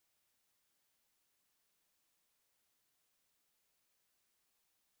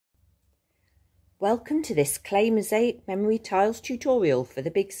Welcome to this Clay Mosaic Memory Tiles tutorial for the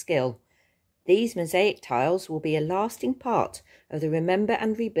big skill. These mosaic tiles will be a lasting part of the Remember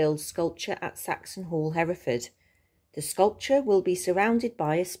and Rebuild sculpture at Saxon Hall, Hereford. The sculpture will be surrounded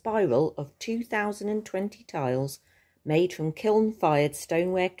by a spiral of 2020 tiles made from kiln-fired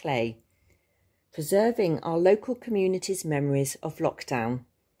stoneware clay, preserving our local community's memories of lockdown.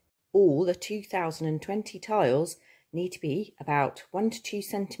 All the 2020 tiles need to be about 1 to 2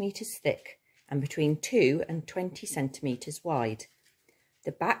 centimetres thick and between 2 and 20 centimetres wide.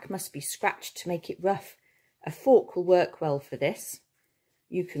 The back must be scratched to make it rough. A fork will work well for this.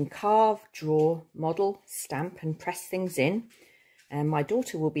 You can carve, draw, model, stamp and press things in. And my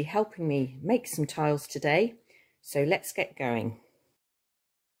daughter will be helping me make some tiles today, so let's get going.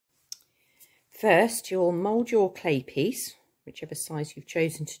 First, you'll mould your clay piece, whichever size you've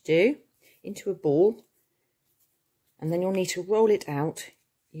chosen to do, into a ball, and then you'll need to roll it out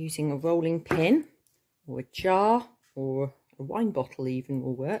using a rolling pin or a jar, or a wine bottle even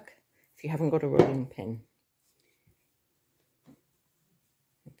will work if you haven't got a rolling pin.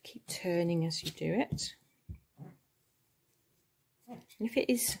 Keep turning as you do it. And if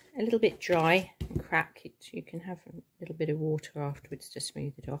it is a little bit dry and crack, you can have a little bit of water afterwards to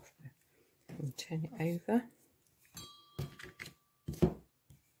smooth it off. And turn it over.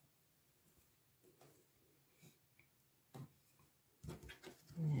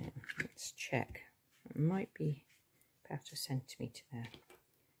 Now, let's check. It might be about 1 centimetre there.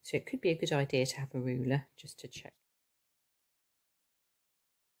 So it could be a good idea to have a ruler just to check.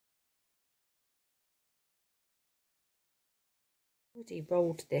 Already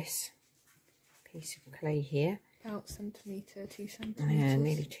rolled this piece of clay here. About centimetre, 2 centimetres. Yeah,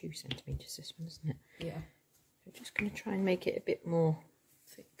 nearly 2 centimetres this one, isn't it? Yeah. So just going to try and make it a bit more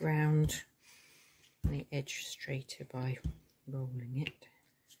thick, round, and the edge straighter by rolling it.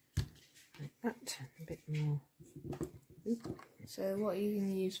 Like that, a bit more. Oop. So what are you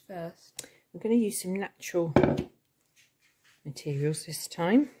going to use first? I'm going to use some natural materials this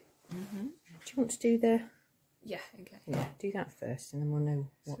time. Do you want to do the... Yeah, okay. Yeah, do that first and then we'll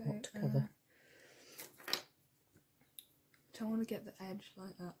know what to cover. Do I want to get the edge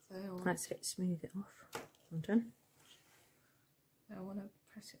like that though? Or... That's it, smooth it off. Well done. I want to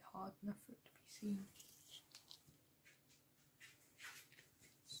press it hard enough for it to be seen.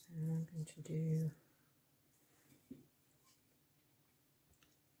 So I'm going to do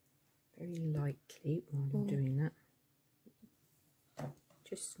very lightly while I'm doing that.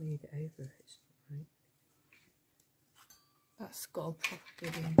 Just smooth it over if it's not right. That's got a proper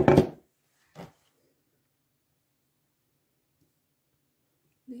good in.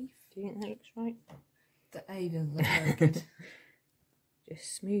 Leaf. Do you think that looks right? The A doesn't look very good.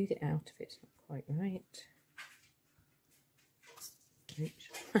 Just smooth it out if it's not quite right. Oops.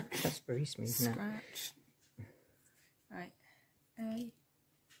 That's very smooth now. Scratch. Right. A.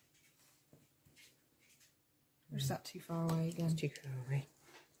 Or is that too far away again? It's too far away.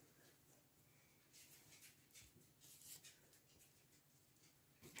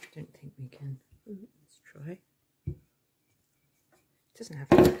 I don't think we can. Let's try. It doesn't have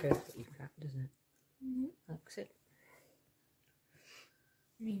to be perfectly flat, does it? That's it.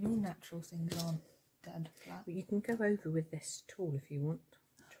 I mean, all natural things aren't dead flat. But you can go over with this tool if you want.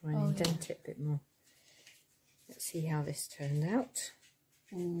 Try and indent it a bit more. Let's see how this turned out.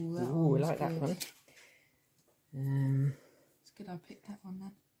 Ooh, I like that one. It's good I picked that one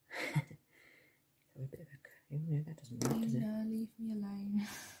then. A bit of a, oh no, that doesn't work, does it? No, leave me alone.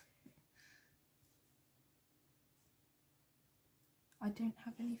 I don't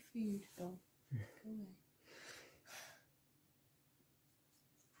have any food, dog. Go away.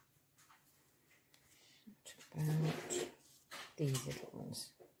 What about these little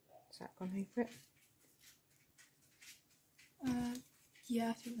ones? Has that gone over it? Yeah,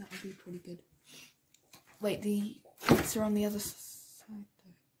 I think that would be pretty good. Wait, the bits are on the other side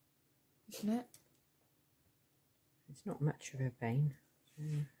though, isn't it? It's not much of a vein, so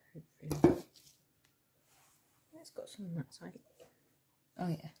hopefully it's got some on that side. Oh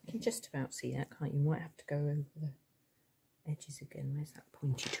yeah. You can just about see that, can't you? You might have to go over the edges again. Where's that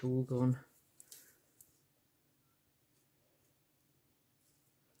pointy tool gone?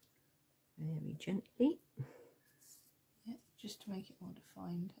 Very gently. Yeah, just to make it more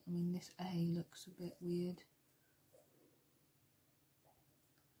defined. I mean, this A looks a bit weird.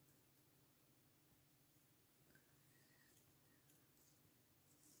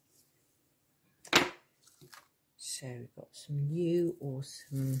 So we've got some yew or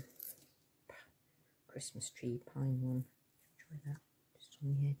some Christmas tree pine one. Try that, just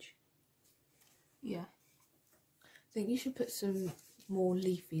on the edge. Yeah. I think you should put some more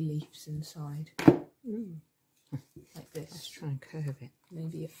leafy leaves inside. Mm. Like this. Let's try and curve it.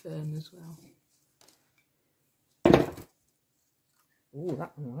 Maybe a fern as well. Oh,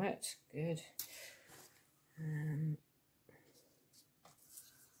 that one worked. Good. I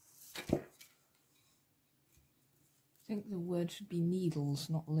think the word should be needles,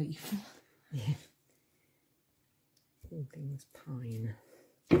 not leaf. Yeah. All things pine.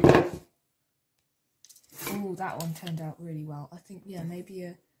 Oh, that one turned out really well. I think, yeah, maybe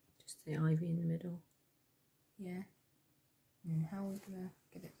a... Just the ivy in the middle. Yeah. And how are we going to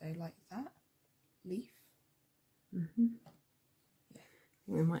get it though? Like that? Leaf? Mm-hmm. Yeah. I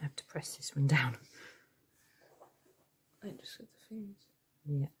think we might have to press this one down. I just got the fingers.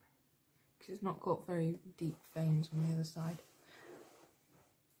 Yeah. Because it's not got very deep veins on the other side.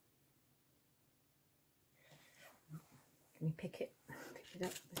 Can we pick it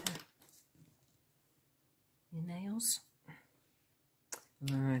up with your nails?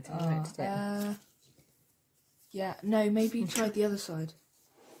 No, I didn't like it. Yeah, no, maybe try the other side.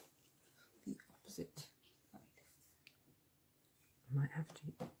 The opposite side. I might have to.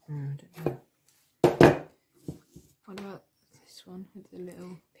 No, I don't know. What about this one with the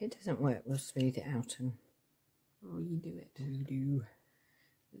little... If it doesn't work, we'll smooth it out and redo it. redo.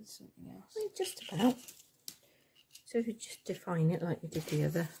 With something else. Well, just about. So if you just define it like we did the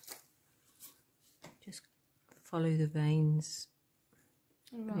other, just follow the veins.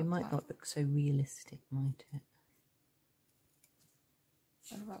 It might not look so realistic, might it?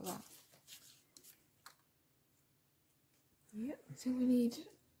 What about that? Yep. I think we need,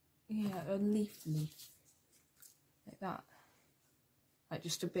 yeah, a leaf. Like that. Like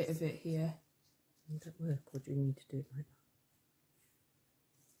just a bit of it here. Would that work, or do you need to do it like that?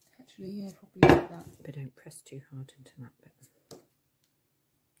 Actually, yeah, probably like that. But don't press too hard into that bit.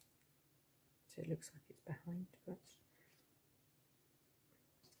 So it looks like it's behind, but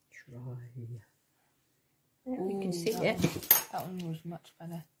try. Yeah, we can see it. That one was much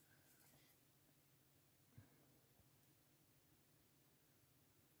better.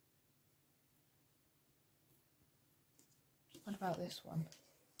 What about this one?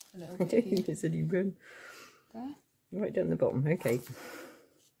 A little I bit don't here. think there's any room. There? Right down the bottom, okay.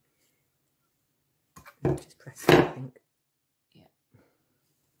 Just press it, I think. Yeah.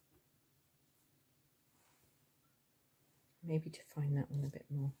 Maybe define that one a bit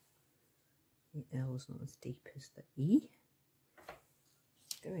more. The L's not as deep as the E.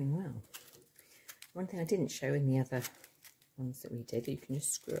 Doing well. One thing I didn't show in the other ones that we did, you can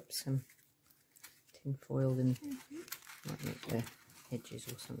just screw up some tin foil and might make the edges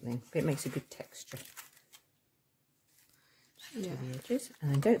or something. But it makes a good texture to the edges.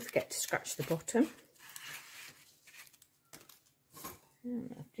 And then don't forget to scratch the bottom.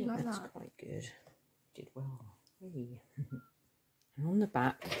 I think like that's that? quite good. Did well. Hey. And on the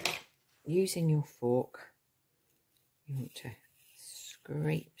back, using your fork, you want to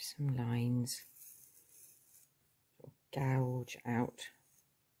scrape some lines, or gouge out.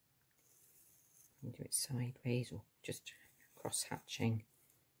 You do it sideways or just cross hatching,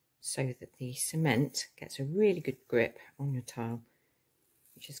 so that the cement gets a really good grip on your tile,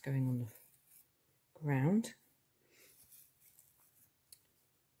 which is going on the ground.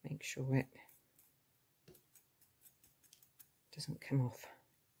 Make sure it doesn't come off.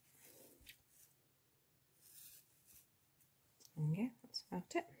 And yeah, that's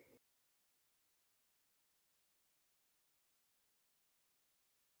about it.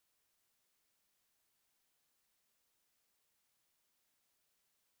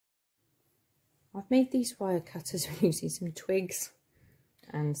 I've made these wire cutters using some twigs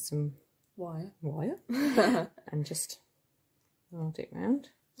and some wire and just rolled it round.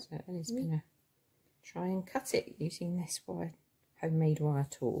 So Ellie's going to try and cut it using this homemade wire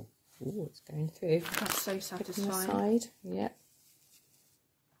tool. Oh, it's going through. That's so satisfying. On the side, yeah.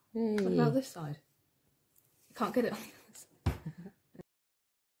 Hey. What about this side? I can't get it on this side.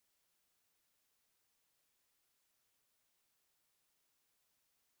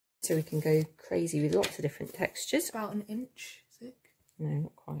 So we can go crazy with lots of different textures. About an inch thick. No,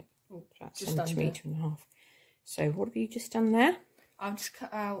 not quite. Oh, about just a centimetre under. and a half. So what have you just done there? I've just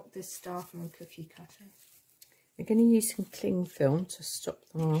cut out this star from a cookie cutter. We're going to use some cling film to stop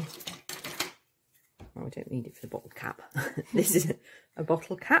the... Oh, I don't need it for the bottle cap. This is a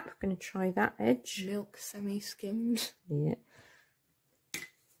bottle cap. I'm going to try that edge. Milk semi-skimmed. Yeah.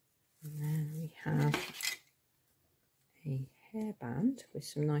 And then we have a hairband with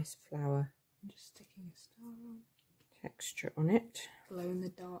some nice flower. I'm just sticking a star on. Texture on it. Glow in the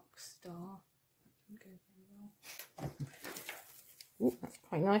dark star. That can go very well. Oh, that's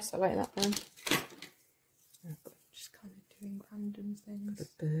quite nice. I like that one. Just kind of doing random things. The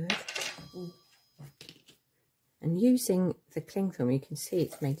bird. Ooh. And using the cling film, you can see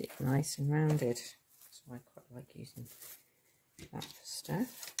it's made it nice and rounded. So I quite like using that for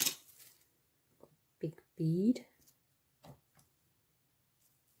stuff. Got a big bead. Oh,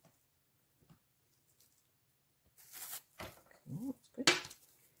 that's good.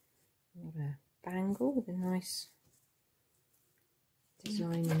 Got a bangle with a nice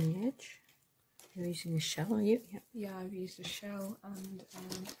design on the edge. You're using a shell, are you? Yep. Yeah, I've used a shell and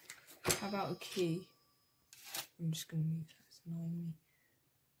how about a key? I'm just going to move that, it's annoying me.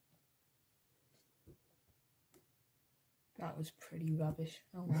 That was pretty rubbish.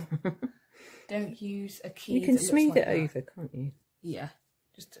 Oh well. Don't use a key. You can that smooth looks like it over, can't you? Yeah.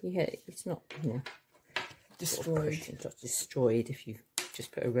 Just Yeah, it's not, you know, destroyed. It's not destroyed if you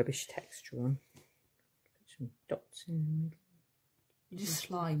just put a rubbish texture on. Put some dots in the middle. It just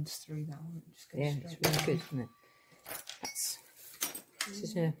slides through that one. It just goes Yeah, it's straight really down. good, isn't it? This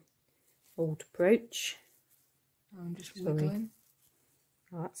is an old brooch. I'm just Sorry. wiggling.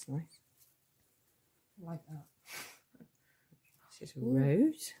 Oh, that's nice. I like that. This is a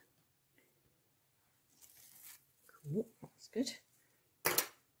rose. Cool, that's good. I've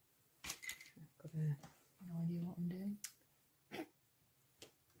got a... No idea what I'm doing.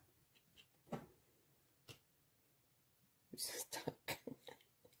 It's stuck.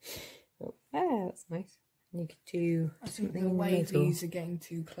 Oh, yeah, that's nice. And you could do I think something the in the middle. wavies are getting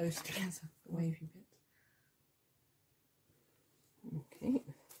too close together. The wavy bits. Okay.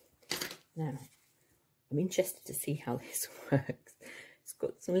 Now, I'm interested to see how this works. It's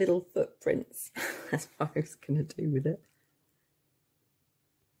got some little footprints. That's what I was going to do with it.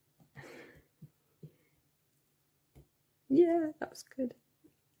 Yeah, that was good.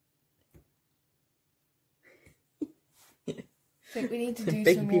 I think we need to The do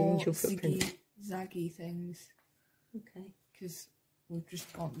baby some more angel footprint. ziggy things Okay. because we've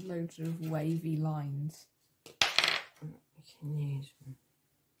just got loads of wavy lines. We can use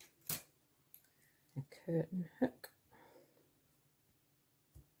a curtain hook.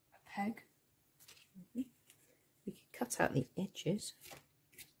 A peg. We could cut out the edges.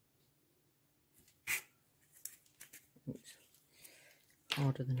 Oops.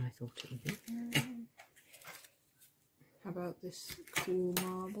 Harder than I thought it would be. How about this cool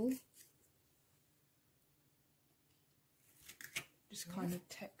marble? Just kind of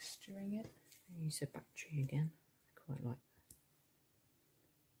texturing it. Use a battery again. I quite like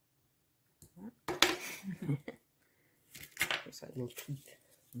that. Looks like little teeth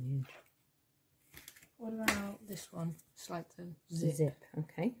on the edge. What about this one? It's like the zip. Zip,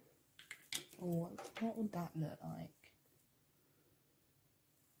 okay. Oh, what would that look like?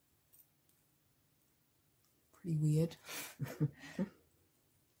 Pretty weird.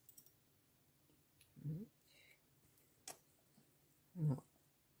 Oh.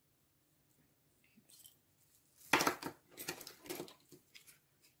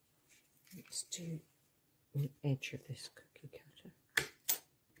 Let's do the edge of this cookie cutter.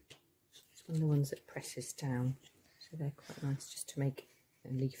 It's one of the ones that presses down, so they're quite nice just to make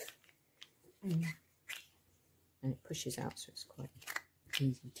a leaf. And it pushes out, so it's quite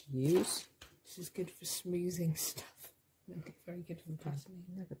easy to use. This is good for smoothing stuff. Very good for patterning.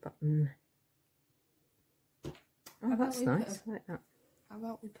 Another button. Oh, that's nice. I like that. How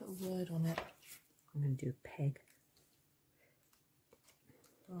about we put a word on it? I'm going to do a peg.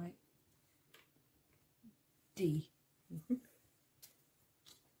 Right. D.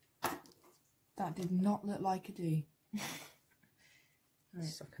 That did not look like a D. Right.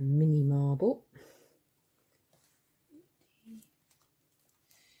 It's like a mini marble.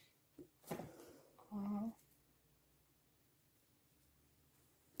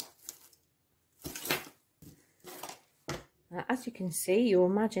 As you can see, your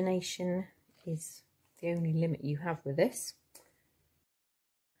imagination is the only limit you have with this.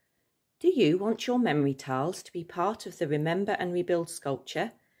 Do you want your memory tiles to be part of the Remember and Rebuild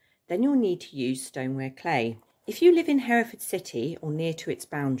sculpture? Then you'll need to use Stoneware Clay. If you live in Hereford City or near to its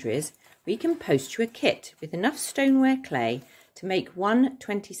boundaries, we can post you a kit with enough Stoneware Clay to make one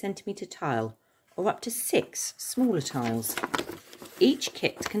 20cm tile or up to 6 smaller tiles. Each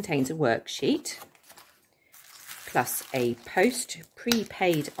kit contains a worksheet plus a post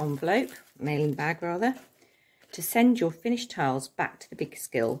prepaid envelope, mailing bag rather, to send your finished tiles back to the big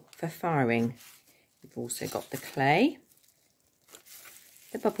skill for firing. You've also got the clay,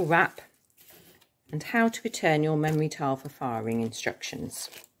 the bubble wrap, and how to return your memory tile for firing instructions.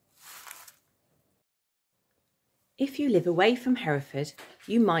 If you live away from Hereford,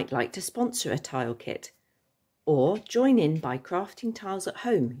 you might like to sponsor a tile kit or join in by crafting tiles at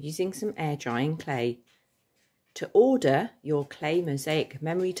home using some air drying clay. To order your Clay Mosaic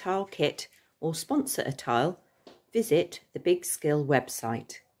Memory Tile kit or sponsor a tile, visit the Big Skill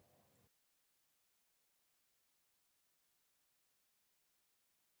website.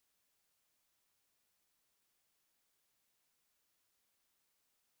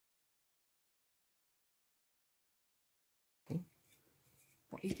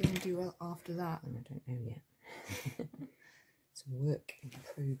 What are you going to do after that? I don't know yet. It's a work in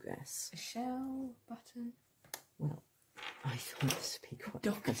progress. A shell, button. Well, I thought this would be quite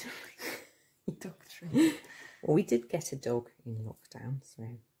Dog. fun. Dog treat. Well, we did get a dog in lockdown, so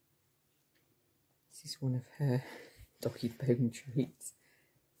this is one of her doggy bone treats.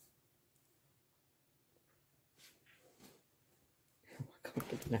 Oh, I can't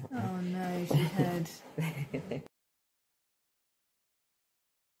get it out now. Oh no, she had.